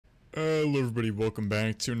Hello everybody, welcome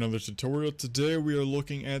back to another tutorial. Today we are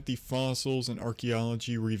looking at the Fossils and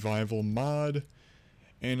Archaeology Revival mod,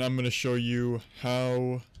 and I'm going to show you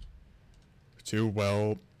how to,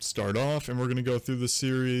 well, start off, and we're going to go through the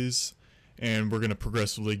series, and we're going to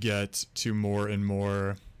progressively get to more and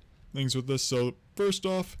more things with this. So first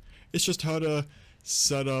off, it's just how to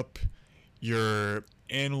set up your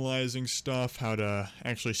analyzing stuff, how to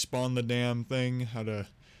actually spawn the damn thing, how to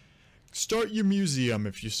start your museum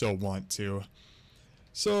if you so want to.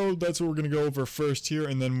 So that's what we're going to go over first here,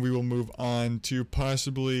 and then we will move on to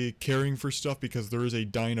possibly caring for stuff, because there is a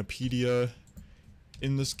Dinopedia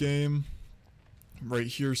in this game right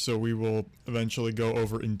here, so we will eventually go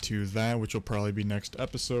over into that, which will probably be next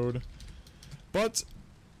episode. But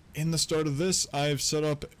in the start of this, I've set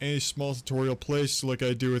up a small tutorial place like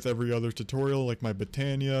I do with every other tutorial, like my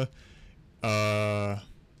Botania,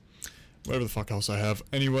 whatever the fuck else I have.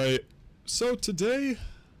 Anyway, so today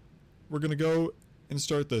we're gonna go and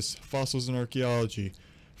start this fossils and archaeology.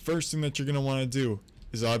 First thing that you're gonna want to do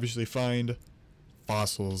is obviously find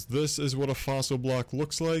fossils. This is what a fossil block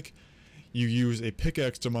looks like. You use a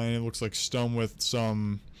pickaxe to mine it. It looks like stone with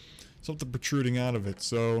something protruding out of it.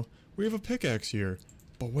 So we have a pickaxe here.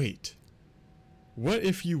 But wait, what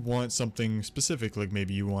if you want something specific? Like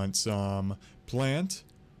maybe you want some plant,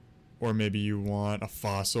 or maybe you want a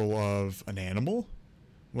fossil of an animal?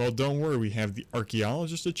 Well, don't worry, we have the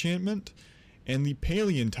Archaeologist enchantment and the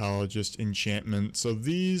Paleontologist enchantment. So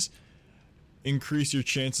these increase your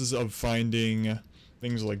chances of finding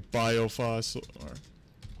things like biofossils.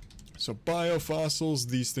 So biofossils,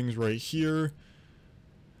 these things right here,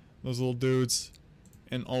 those little dudes,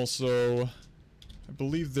 and also I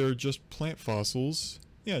believe they're just plant fossils.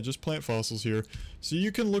 Yeah, just plant fossils here. So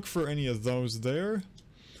you can look for any of those there.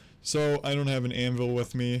 So I don't have an anvil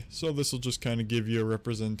with me, so this will just kind of give you a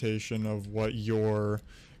representation of what you're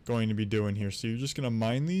going to be doing here. So you're just going to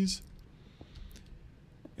mine these,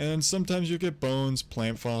 and sometimes you get bones,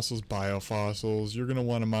 plant fossils, biofossils. You're going to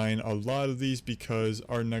want to mine a lot of these because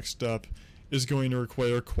our next step is going to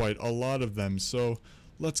require quite a lot of them. So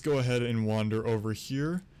let's go ahead and wander over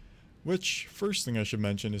here, which first thing I should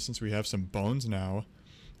mention is, since we have some bones now,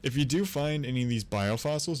 if you do find any of these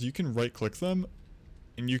biofossils, you can right click them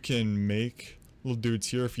and you can make little dudes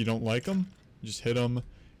here. If you don't like them, you just hit them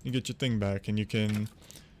and get your thing back, and you can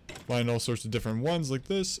find all sorts of different ones like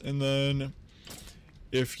this. And then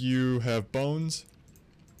if you have bones,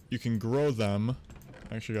 you can grow them.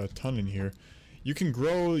 I actually got a ton in here. You can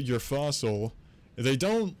grow your fossil. They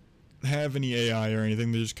don't have any AI or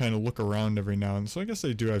anything, they just kind of look around every now and then, so I guess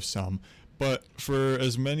they do have some. But for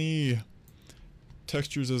as many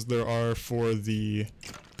textures as there are for the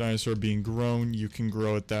dinosaur being grown, you can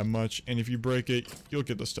grow it that much, and if you break it, you'll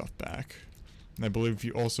get the stuff back. And I believe if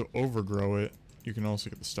you also overgrow it, you can also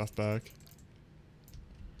get the stuff back.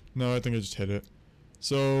 No, I think I just hit it.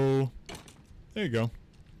 So there you go.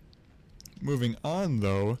 Moving on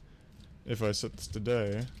though, if I set this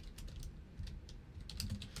today,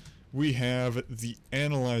 we have the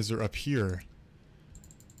analyzer up here.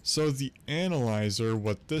 So the analyzer,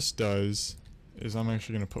 what this does is, I'm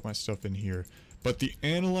actually going to put my stuff in here, but the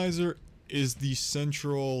analyzer is the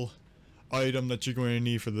central item that you're going to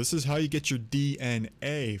need for this. This is how you get your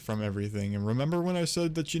DNA from everything. And remember when I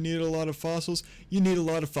said that you needed a lot of fossils? You need a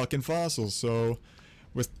lot of fucking fossils. So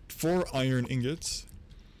with 4 iron ingots,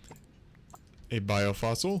 a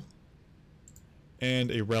biofossil, and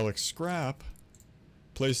a relic scrap,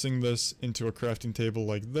 placing this into a crafting table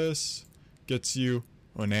like this gets you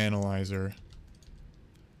an analyzer.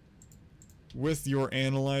 With your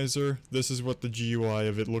analyzer, this is what the GUI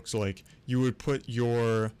of it looks like. You would put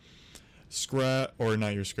your scrap, or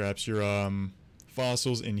not your scraps, your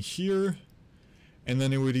fossils in here, and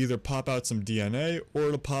then it would either pop out some DNA or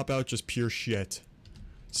it'll pop out just pure shit.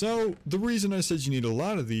 So the reason I said you need a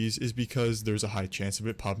lot of these is because there's a high chance of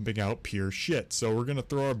it popping out pure shit. So we're gonna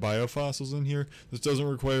throw our biofossils in here. This doesn't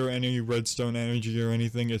require any redstone energy or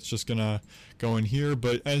anything, it's just gonna go in here.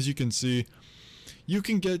 But as you can see, you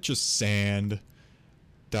can get just sand,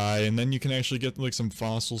 dye, and then you can actually get like some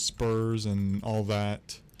fossil spurs and all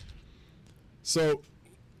that. So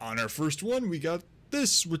on our first one we got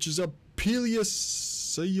this, which is a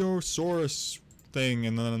Plesiosaurus thing,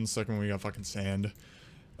 and then on the second one we got fucking sand.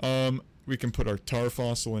 We can put our tar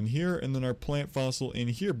fossil in here, and then our plant fossil in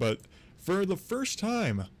here, but for the first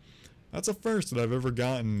time, that's a first that I've ever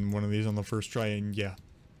gotten one of these on the first try, and yeah,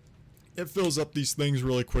 it fills up these things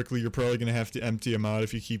really quickly. You're probably going to have to empty them out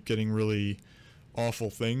if you keep getting really awful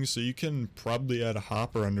things, so you can probably add a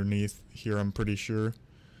hopper underneath here, I'm pretty sure.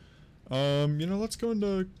 You know, let's go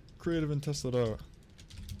into creative and test it out.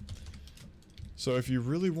 So if you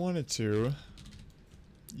really wanted to,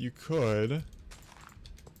 you could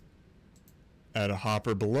add a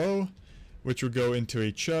hopper below, which would go into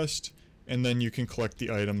a chest, and then you can collect the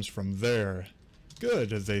items from there. Good,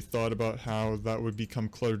 they thought about how that would become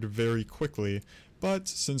cluttered very quickly, but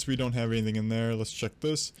since we don't have anything in there, let's check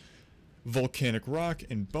this. Volcanic rock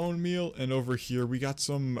and bone meal, and over here we got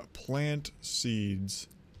some plant seeds.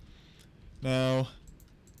 Now,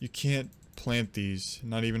 you can't plant these,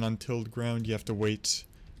 not even on tilled ground. You have to wait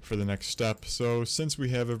for the next step. So since we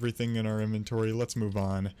have everything in our inventory, let's move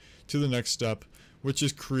on to the next step, which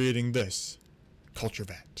is creating this culture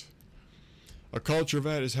vat. A culture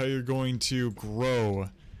vat is how you're going to grow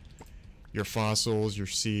your fossils, your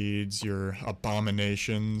seeds, your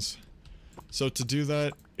abominations. So to do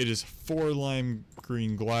that, it is 4 lime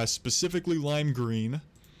green glass, specifically lime green,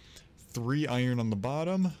 3 iron on the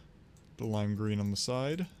bottom, the lime green on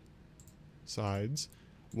the sides,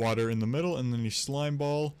 water in the middle, and then a slime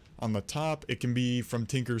ball on the top. It can be from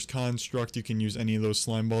Tinker's Construct. You can use any of those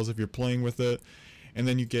slime balls if you're playing with it. And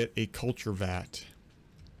then you get a culture vat.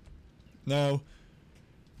 Now,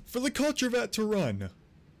 for the culture vat to run,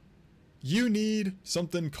 you need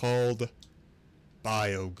something called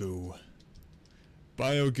biogoo.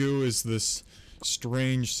 Biogoo is this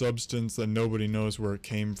strange substance that nobody knows where it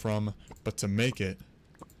came from, but to make it,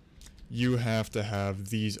 you have to have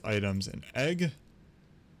these items: an egg,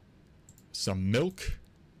 some milk,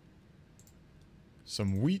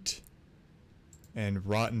 some wheat, and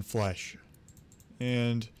rotten flesh.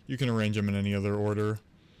 And you can arrange them in any other order,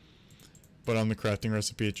 but on the crafting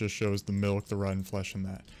recipe it just shows the milk, the rotten flesh, and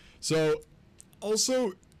that. So,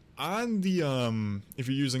 also, on the, if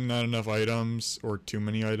you're using not enough items, or too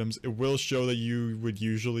many items, it will show that you would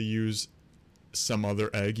usually use some other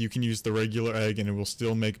egg. You can use the regular egg and it will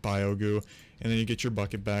still make biogoo, and then you get your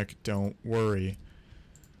bucket back, don't worry.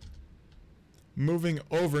 Moving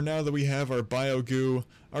over, now that we have our biogoo,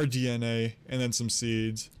 our DNA, and then some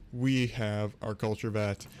seeds, we have our culture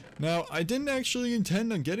vat. Now, I didn't actually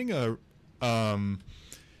intend on getting a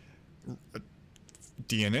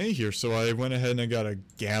DNA here, so I went ahead and I got a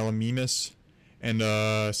Gallimimus and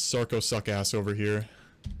a 𝙤𝙤𝙦𝙧𝙚 over here.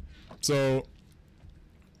 So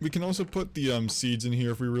we can also put the seeds in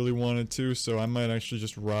here if we really wanted to, so I might actually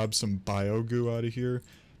just rob some biogoo out of here,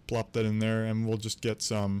 plop that in there, and we'll just get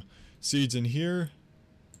some seeds in here,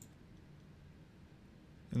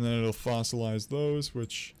 and then it'll fossilize those,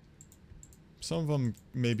 which some of them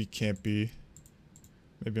maybe can't be.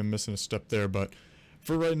 Maybe I'm missing a step there, but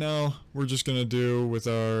for right now, we're just going to do with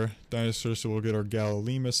our dinosaur, so we'll get our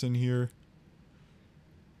Gallimimus in here.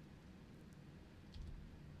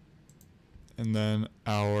 And then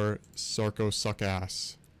our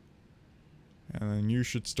𝙤𝙤𝙦𝙧𝙚. And then you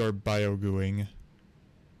should start biogooing.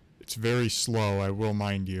 It's very slow, I will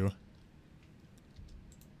mind you.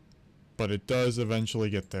 But it does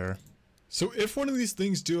eventually get there. So if one of these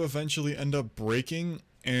things do eventually end up breaking,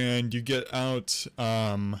 and you get out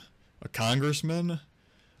a congressman,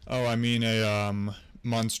 a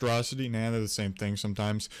monstrosity, nah, they're the same thing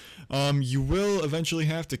sometimes, you will eventually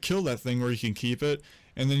have to kill that thing, or you can keep it,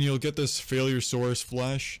 and then you'll get this 𝙤𝙤𝙪saurus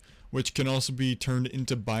flesh, which can also be turned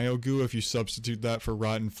into biogoo if you substitute that for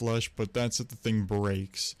rotten flesh, but that's if the thing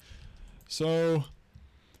breaks. So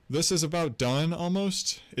this is about done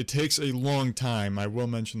almost. It takes a long time, I will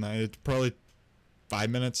mention that. It's probably 5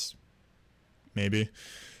 minutes, maybe.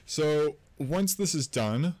 So once this is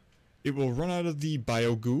done, it will run out of the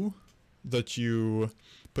biogoo that you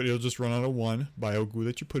put. It'll just run out of 1 biogoo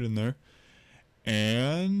that you put in there,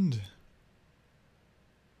 and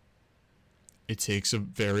it takes a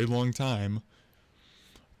very long time.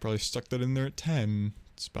 Probably stuck that in there at 10.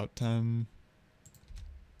 It's about 10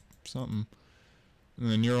 something. And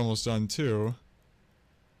then you're almost done too.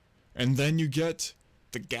 And then you get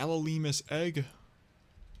the Gallimimus egg,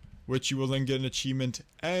 which you will then get an achievement,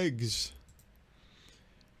 eggs.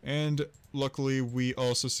 And luckily we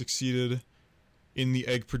also succeeded in the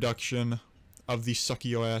egg production of the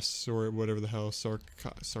𝙤𝙤𝙦𝙧𝙚, or whatever the hell,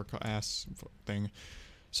 𝙤𝙤𝙦 thing.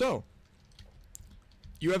 So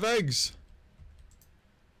you have eggs,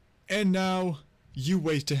 and now you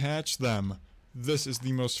wait to hatch them. This is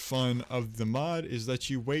the most fun of the mod, is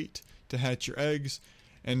that you wait to hatch your eggs,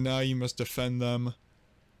 and now you must defend them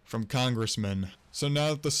from congressmen. So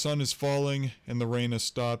now that the sun is falling and the rain has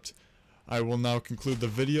stopped, I will now conclude the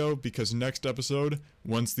video, because next episode,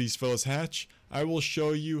 once these fellas hatch, I will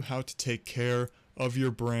show you how to take care of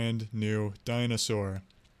your brand new dinosaur.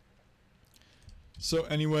 So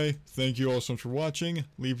anyway, thank you all so much for watching.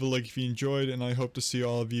 Leave a like if you enjoyed, and I hope to see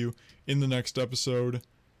all of you in the next episode.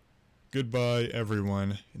 Goodbye,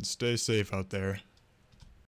 everyone, and stay safe out there.